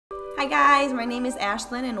Hi guys, my name is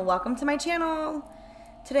Ashlyn and welcome to my channel.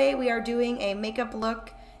 Today we are doing a makeup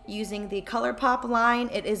look using the ColourPop line.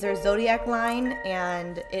 It is their Zodiac line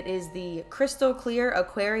and it is the Crystal Clear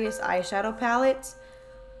Aquarius eyeshadow palette.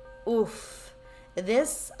 Oof.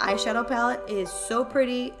 This eyeshadow palette is so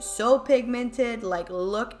pretty, so pigmented. Like,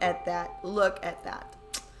 look at that. Look at that.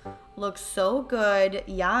 Looks so good.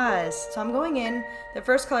 Yes. So I'm going in. The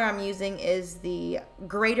first color I'm using is the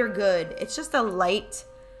Greater Good. It's just a light,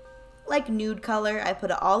 like, nude color. I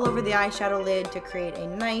put it all over the eyeshadow lid to create a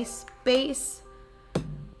nice base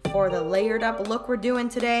for the layered up look we're doing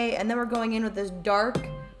today. And then we're going in with this dark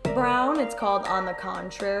brown. It's called On the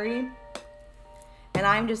Contrary. And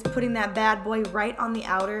I'm just putting that bad boy right on the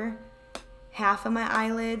outer half of my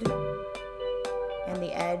eyelid and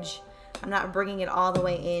the edge. I'm not bringing it all the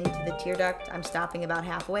way into the tear duct. I'm stopping about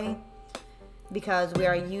halfway because we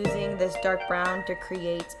are using this dark brown to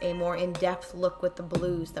create a more in-depth look with the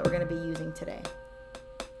blues that we're going to be using today.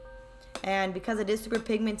 And because it is super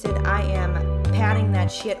pigmented, I am patting that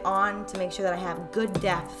shit on to make sure that I have good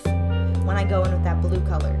depth when I go in with that blue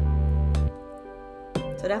color.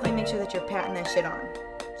 So definitely make sure that you're patting that shit on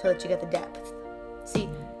so that you get the depth. See,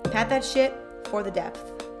 pat that shit for the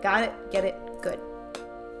depth. Got it? Get it? Good.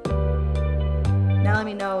 Now let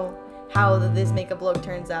me know how this makeup look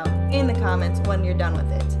turns out in the comments when you're done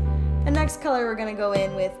with it. The next color we're going to go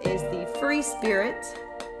in with is the Free Spirit.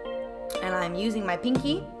 And I'm using my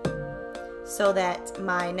pinky so that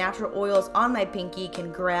my natural oils on my pinky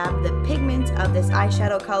can grab the pigment of this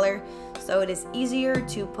eyeshadow color, so it is easier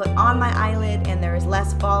to put on my eyelid and there is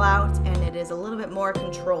less fallout and it is a little bit more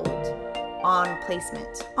controlled on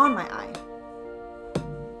placement on my eye.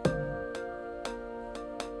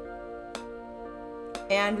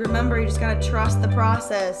 And remember, you just gotta trust the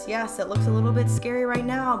process. Yes, it looks a little bit scary right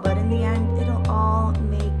now, but in the end, it'll all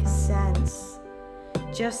make sense.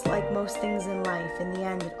 Just like most things in life, in the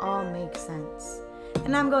end, it all makes sense.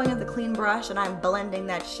 And I'm going with the clean brush and I'm blending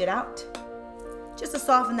that shit out, just to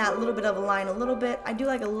soften that little bit of a line a little bit. I do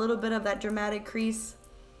like a little bit of that dramatic crease,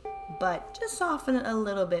 but just soften it a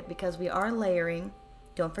little bit because we are layering.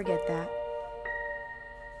 Don't forget that.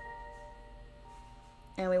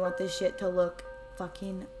 And we want this shit to look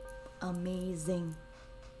fucking amazing.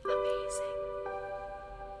 Amazing.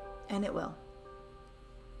 And it will.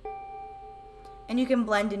 And you can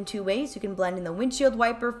blend in two ways. You can blend in the windshield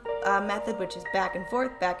wiper method, which is back and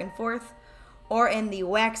forth, or in the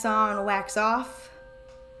wax on, wax off,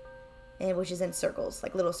 and which is in circles,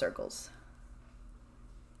 like little circles.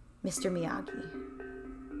 Mr. Miyagi.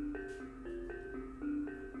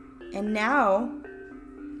 And now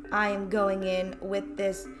I am going in with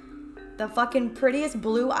this, the fucking prettiest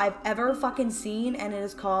blue I've ever fucking seen, and it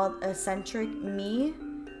is called Eccentric Me.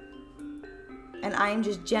 And I am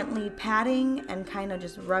just gently patting and kind of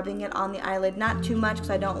just rubbing it on the eyelid. Not too much because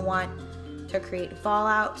I don't want to create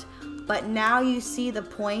fallout. But now you see the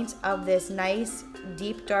point of this nice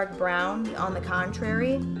deep dark brown On the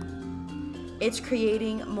Contrary. It's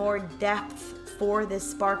creating more depth for this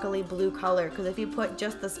sparkly blue color. Because if you put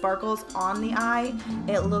just the sparkles on the eye,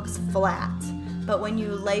 it looks flat. But when you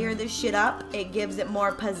layer this shit up, it gives it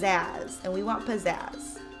more pizzazz. And we want pizzazz.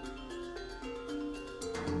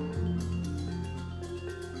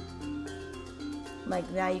 Like,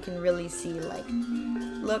 now you can really see, like,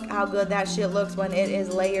 look how good that shit looks when it is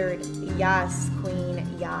layered. Yes, queen,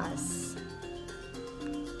 yes.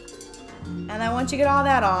 And then once you get all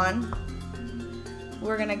that on,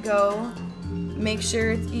 we're gonna go make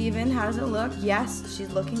sure it's even. How does it look? Yes,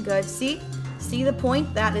 she's looking good. See the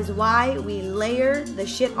point? That is why we layer the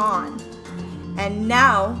shit on. And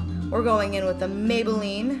now we're going in with the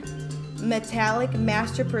Maybelline Metallic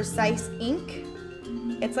Master Precise Ink.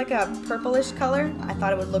 It's like a purplish color. I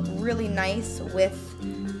thought it would look really nice with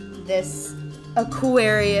this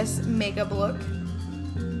Aquarius makeup look.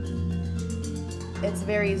 It's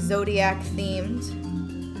very Zodiac themed.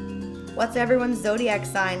 What's everyone's Zodiac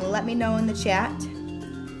sign? Let me know in the chat.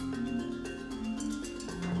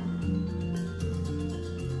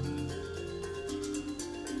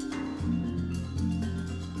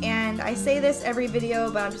 And I say this every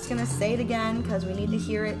video, but I'm just gonna say it again because we need to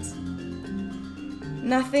hear it.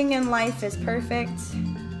 Nothing in life is perfect,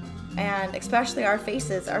 and especially our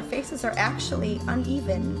faces. Our faces are actually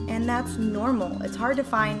uneven, and that's normal. It's hard to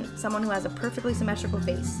find someone who has a perfectly symmetrical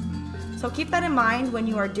face. So keep that in mind when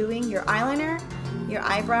you are doing your eyeliner, your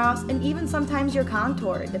eyebrows, and even sometimes your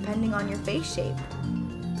contour, depending on your face shape.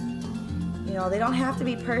 You know, they don't have to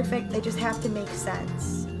be perfect, they just have to make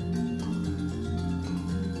sense.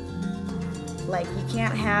 Like, you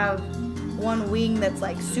can't have one wing that's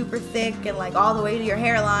like super thick and like all the way to your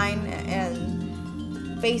hairline,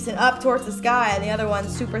 and facing up towards the sky and the other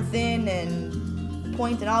one's super thin and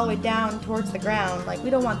pointing all the way down towards the ground. Like, we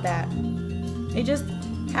don't want that. It just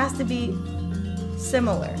has to be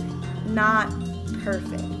similar, not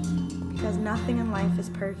perfect. Because nothing in life is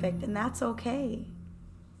perfect, and that's okay.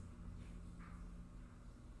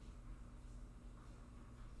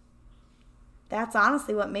 That's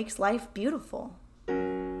honestly what makes life beautiful. I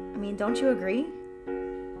mean, don't you agree?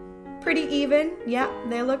 Pretty even. Yeah,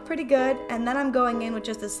 they look pretty good. And then I'm going in with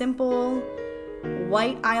just a simple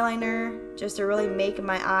white eyeliner just to really make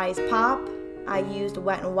my eyes pop. I used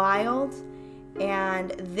Wet n Wild.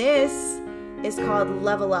 And this is called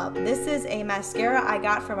Level Up. This is a mascara I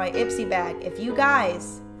got from my Ipsy bag. If you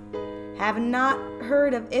guys have not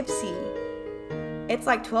heard of Ipsy, it's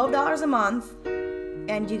like $12 a month.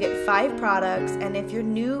 And you get 5 products. And if you're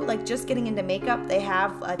new, like just getting into makeup, they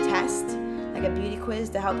have a test, like a beauty quiz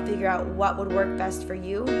to help figure out what would work best for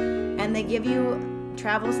you. And they give you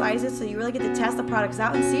travel sizes, so you really get to test the products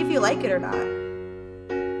out and see if you like it or not.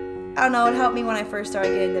 I don't know, it helped me when I first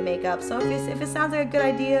started getting into makeup. So if it sounds like a good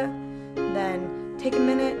idea, then take a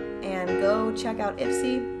minute and go check out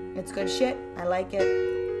Ipsy. It's good shit. I like it.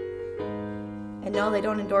 And no, they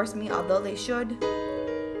don't endorse me, although they should.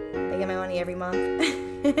 They get my money every month.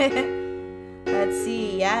 Let's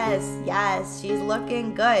see. Yes, she's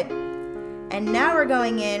looking good. And now we're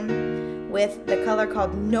going in with the color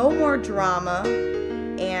called No More Drama.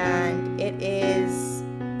 And it is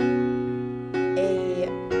a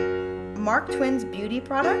Mark Twins beauty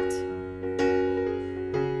product.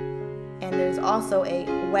 And there's also a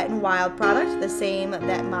Wet n Wild product, the same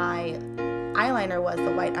that my eyeliner was,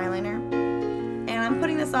 the white eyeliner. And I'm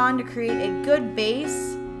putting this on to create a good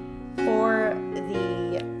base for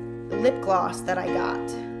the lip gloss that I got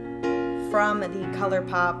from the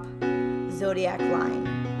ColourPop Zodiac line.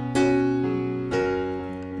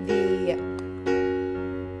 The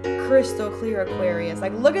crystal clear Aquarius.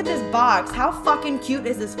 Like, look at this box. How fucking cute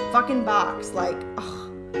is this fucking box? Like, oh.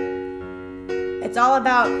 It's all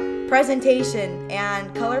about presentation,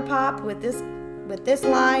 and ColourPop with this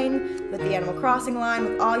line, with the Animal Crossing line,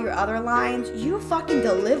 with all your other lines, you fucking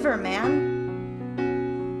deliver, man.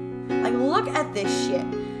 Like, look at this shit.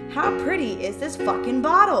 How pretty is this fucking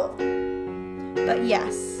bottle? But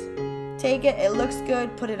yes, take it. It looks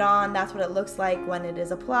good. Put it on. That's what it looks like when it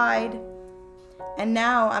is applied. And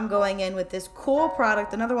now I'm going in with this cool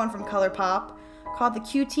product, another one from ColourPop, called the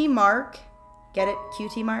QT Mark. Get it?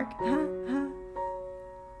 QT Mark?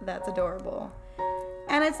 That's adorable.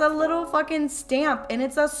 And it's a little fucking stamp, and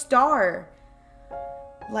it's a star.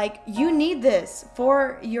 Like, you need this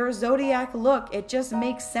for your Zodiac look. It just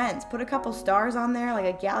makes sense. Put a couple stars on there, like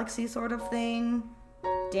a galaxy sort of thing.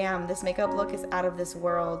 Damn, this makeup look is out of this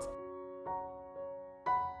world.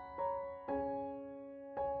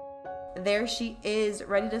 There she is,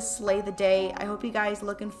 ready to slay the day. I hope you guys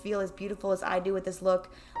look and feel as beautiful as I do with this look.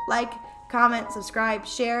 Like, comment, subscribe,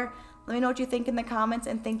 share. Let me know what you think in the comments,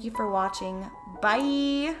 and thank you for watching.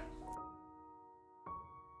 Bye!